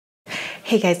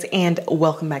Hey guys, and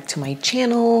welcome back to my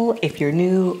channel. If you're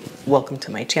new, welcome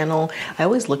to my channel. I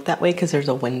always look that way because there's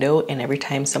a window, and every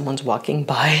time someone's walking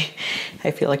by,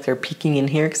 I feel like they're peeking in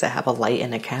here because I have a light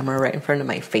and a camera right in front of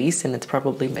my face, and it's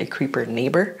probably my creeper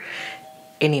neighbor.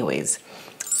 Anyways,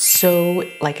 so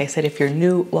like I said, if you're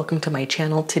new, welcome to my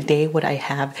channel. Today what I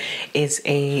have is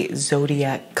a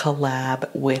Zodiac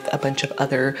collab with a bunch of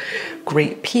other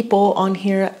great people on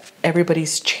here.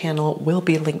 Everybody's channel will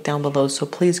be linked down below, so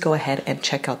please go ahead and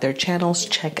check out their channels.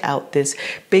 Check out this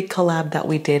big collab that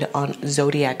we did on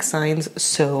zodiac signs.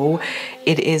 So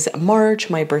it is March.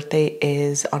 My birthday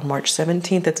is on March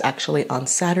 17th. It's actually on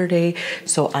Saturday.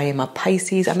 So I am a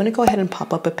Pisces. I'm going to go ahead and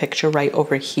pop up a picture right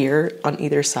over here on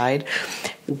either side,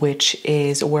 which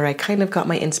is where I kind of got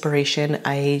my inspiration.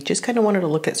 I just kind of wanted to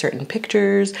look at certain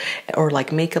pictures or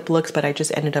like makeup looks, but I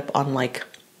just ended up on like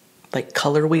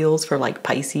color wheels for like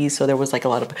Pisces. So there was like a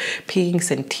lot of pinks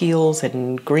and teals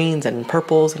and greens and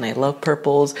purples, and I love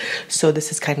purples. So this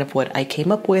is kind of what I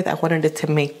came up with. I wanted it to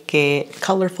make it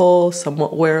colorful,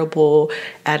 somewhat wearable,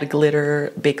 add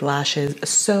glitter, big lashes.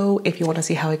 So if you want to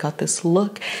see how I got this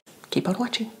look, keep on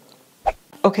watching.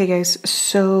 Okay guys,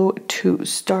 so to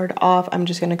start off, I'm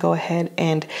just gonna go ahead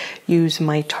and use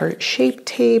my Tarte Shape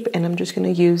Tape, and I'm just gonna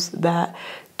use that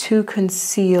to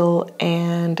conceal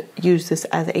and use this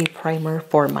as a primer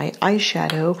for my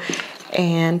eyeshadow.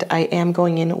 And I am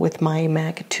going in with my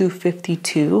MAC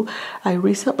 252. I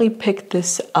recently picked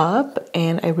this up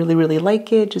and I really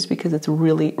like it just because it's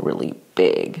really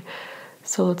big.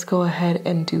 So let's go ahead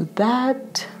and do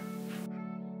that.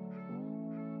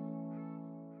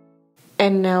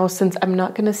 And now, since I'm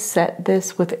not going to set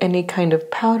this with any kind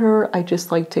of powder, I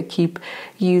just like to keep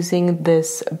using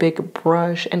this big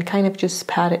brush and kind of just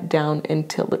pat it down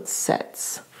until it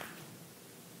sets.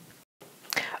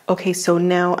 Okay, so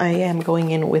now I am going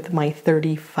in with my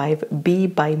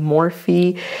 35B by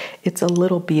Morphe. It's a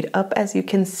little beat up, as you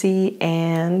can see,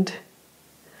 and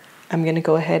I'm going to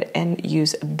go ahead and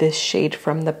use this shade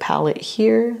from the palette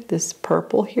here, this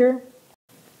purple here.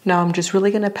 Now I'm just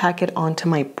really going to pack it onto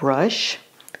my brush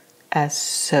as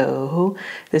so.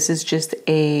 This is just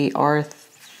a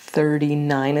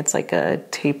R39. It's like a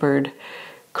tapered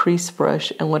crease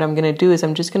brush. And what I'm going to do is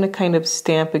I'm just going to kind of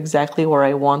stamp exactly where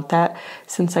I want that.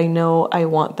 Since I know I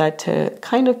want that to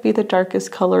kind of be the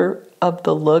darkest color of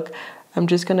the look, I'm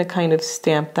just going to kind of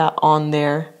stamp that on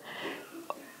there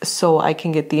so I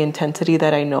can get the intensity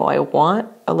that I know I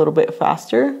want a little bit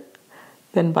faster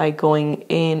than by going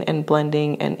in and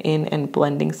blending and in and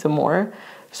blending some more.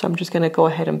 So I'm just going to go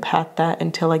ahead and pat that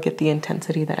until I get the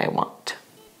intensity that I want.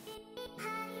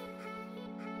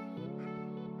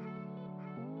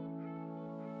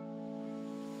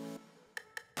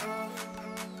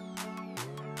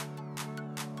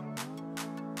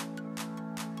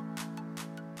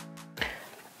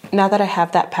 Now that I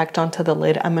have that packed onto the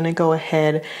lid, I'm going to go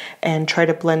ahead and try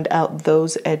to blend out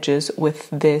those edges with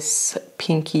this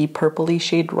pinky purpley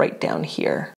shade right down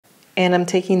here. And I'm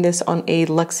taking this on a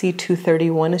Luxie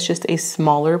 231. It's just a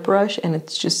smaller brush and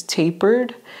it's just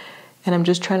tapered. And I'm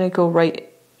just trying to go right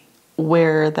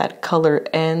where that color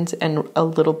ends and a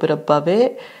little bit above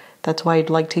it. That's why I'd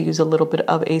like to use a little bit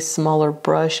of a smaller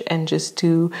brush and just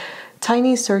do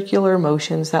tiny circular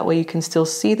motions. That way you can still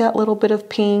see that little bit of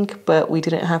pink, but we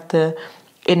didn't have to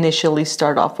initially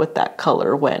start off with that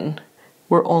color when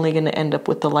we're only going to end up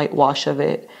with the light wash of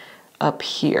it up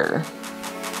here.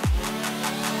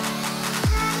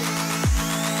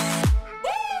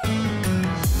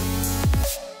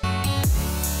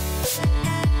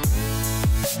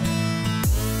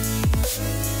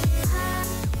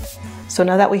 So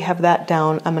now that we have that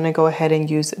down, I'm going to go ahead and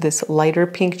use this lighter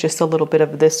pink, just a little bit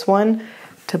of this one,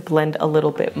 to blend a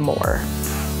little bit more.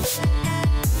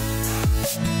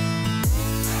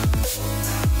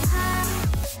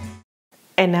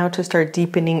 And now to start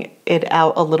deepening it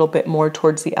out a little bit more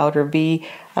towards the outer V,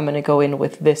 I'm going to go in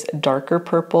with this darker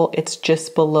purple. It's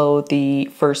just below the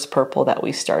first purple that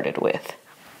we started with.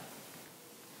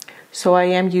 So I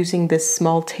am using this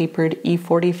small tapered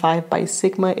E45 by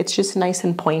Sigma. It's just nice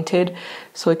and pointed,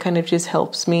 so it kind of just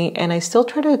helps me. And I still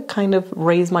try to kind of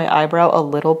raise my eyebrow a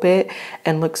little bit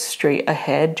and look straight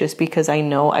ahead, just because I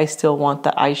know I still want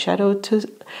the eyeshadow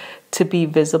to be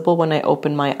visible when I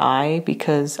open my eye,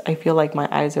 because I feel like my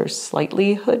eyes are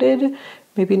slightly hooded.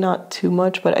 Maybe not too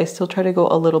much, but I still try to go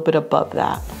a little bit above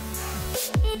that.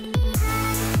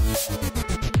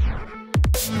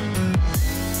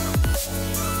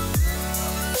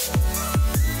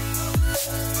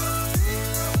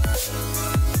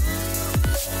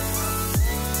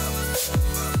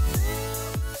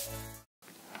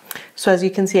 So as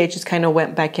you can see, I just kind of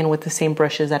went back in with the same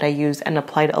brushes that I used and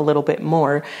applied a little bit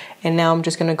more. And now I'm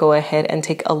just going to go ahead and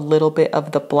take a little bit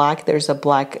of the black. There's a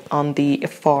black on the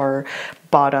far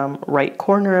bottom right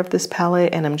corner of this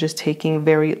palette, and I'm just taking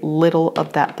very little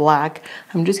of that black.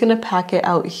 I'm just going to pack it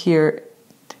out here.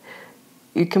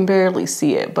 You can barely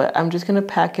see it, but I'm just going to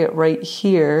pack it right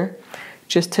here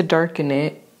just to darken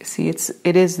it. See,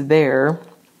 it is there.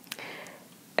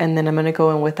 And then I'm going to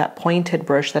go in with that pointed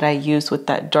brush that I used with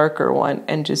that darker one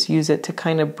and just use it to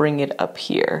kind of bring it up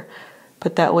here.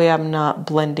 But that way I'm not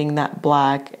blending that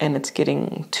black and it's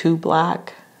getting too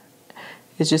black.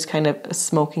 It's just kind of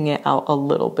smoking it out a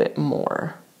little bit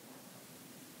more.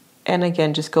 And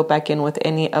again, just go back in with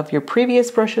any of your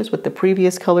previous brushes with the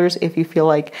previous colors if you feel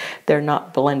like they're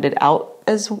not blended out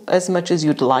as much as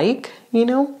you'd like, you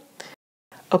know?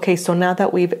 Okay, so now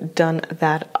that we've done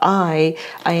that eye,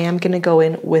 I am going to go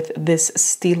in with this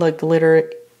Stila glitter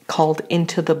called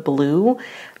Into the Blue.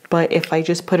 But if I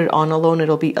just put it on alone,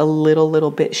 it'll be a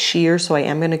little bit sheer. So I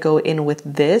am going to go in with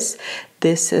this.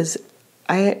 This is,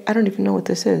 I don't even know what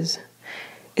this is.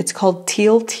 It's called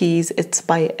Teal Tease. It's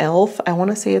by e.l.f. I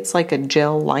want to say it's like a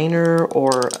gel liner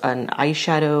or an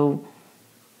eyeshadow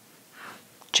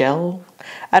gel.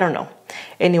 I don't know.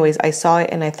 Anyways, I saw it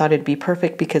and I thought it'd be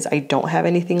perfect because I don't have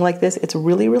anything like this. It's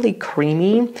really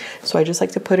creamy. So I just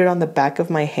like to put it on the back of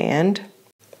my hand.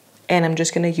 And I'm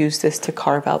just going to use this to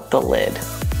carve out the lid.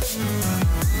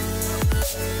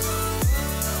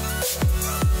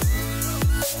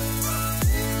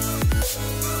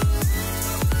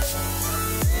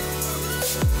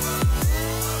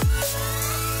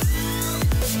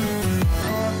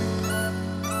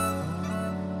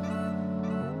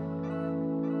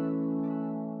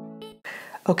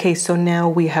 Okay, so now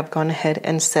we have gone ahead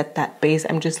and set that base.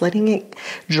 I'm just letting it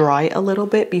dry a little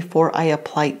bit before I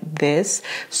apply this.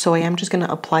 So I am just going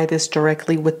to apply this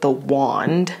directly with the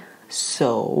wand.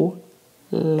 So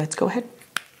let's go ahead.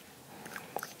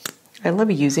 I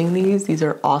love using these. These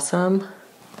are awesome.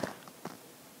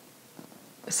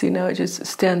 See, now it just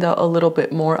stands out a little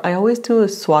bit more. I always do a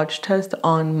swatch test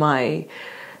on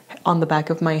the back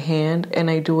of my hand, and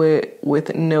I do it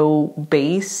with no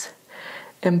base.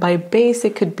 And by base,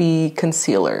 it could be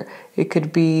concealer. It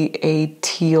could be a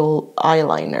teal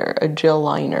eyeliner, a gel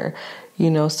liner, you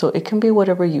know, so it can be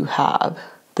whatever you have.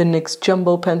 The NYX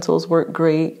Jumbo pencils work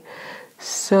great.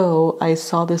 So I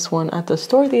saw this one at the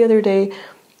store the other day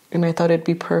and I thought it'd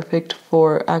be perfect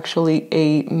for actually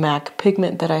a MAC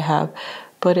pigment that I have,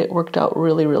 but it worked out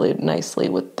really nicely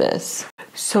with this.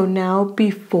 So now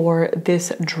before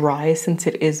this dries, since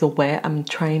it is wet, I'm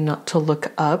trying not to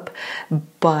look up,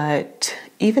 but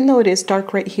even though it is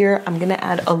dark right here, I'm gonna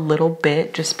add a little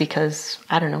bit just because,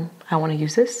 I don't know, I wanna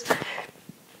use this.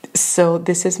 So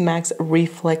this is MAC's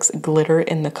Reflex Glitter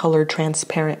in the color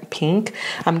Transparent Pink.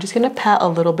 I'm just gonna pat a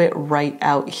little bit right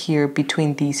out here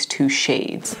between these two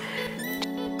shades.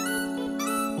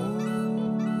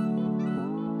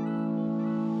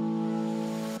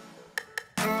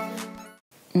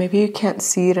 Maybe you can't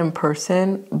see it in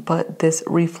person, but this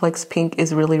reflex pink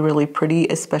is really pretty,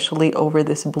 especially over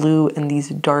this blue and these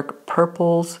dark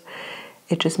purples.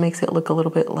 It just makes it look a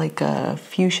little bit like a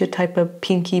fuchsia type of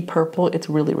pinky purple. It's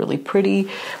really pretty.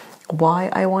 Why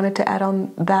I wanted to add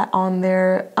on that on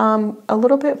there, a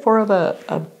little bit more of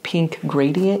a pink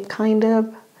gradient kind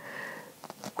of,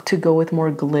 to go with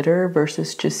more glitter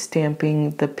versus just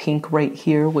stamping the pink right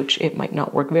here, which it might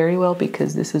not work very well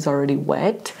because this is already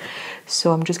wet.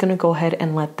 So I'm just going to go ahead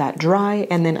and let that dry,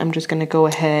 and then I'm just going to go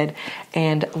ahead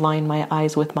and line my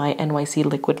eyes with my NYC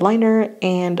liquid liner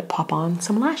and pop on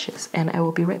some lashes, and I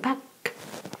will be right back.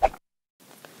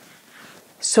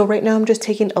 So right now I'm just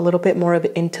taking a little bit more of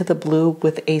Into the Blue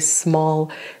with a small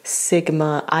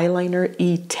Sigma eyeliner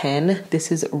E10.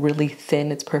 This is really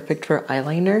thin, it's perfect for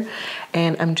eyeliner.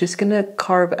 And I'm just gonna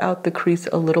carve out the crease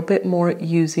a little bit more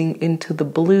using Into the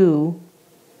Blue.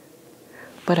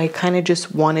 But I kind of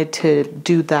just wanted to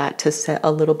do that to set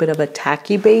a little bit of a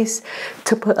tacky base,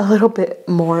 to put a little bit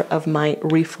more of my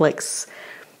Reflex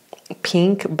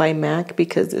Pink by MAC,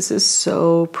 because this is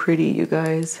so pretty, you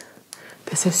guys.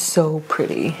 This is so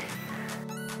pretty.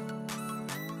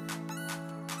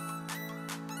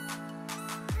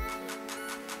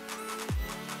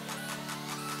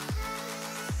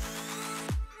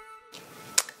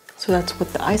 So that's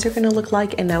what the eyes are gonna look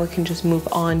like, and now we can just move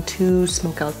on to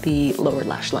smoke out the lower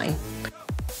lash line.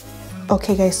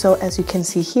 Okay guys, so as you can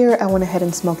see here, I went ahead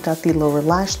and smoked out the lower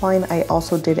lash line. I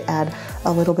also did add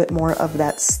a little bit more of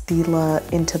that Stila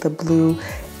Into the Blue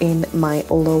in my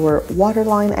lower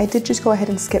waterline. I did just go ahead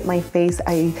and skip my face.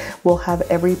 I will have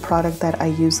every product that I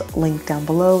use linked down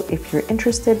below if you're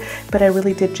interested, but I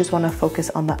really did just want to focus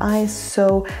on the eyes.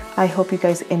 So I hope you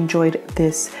guys enjoyed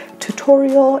this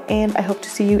tutorial, and I hope to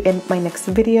see you in my next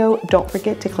video. Don't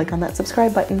forget to click on that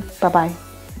subscribe button. Bye bye.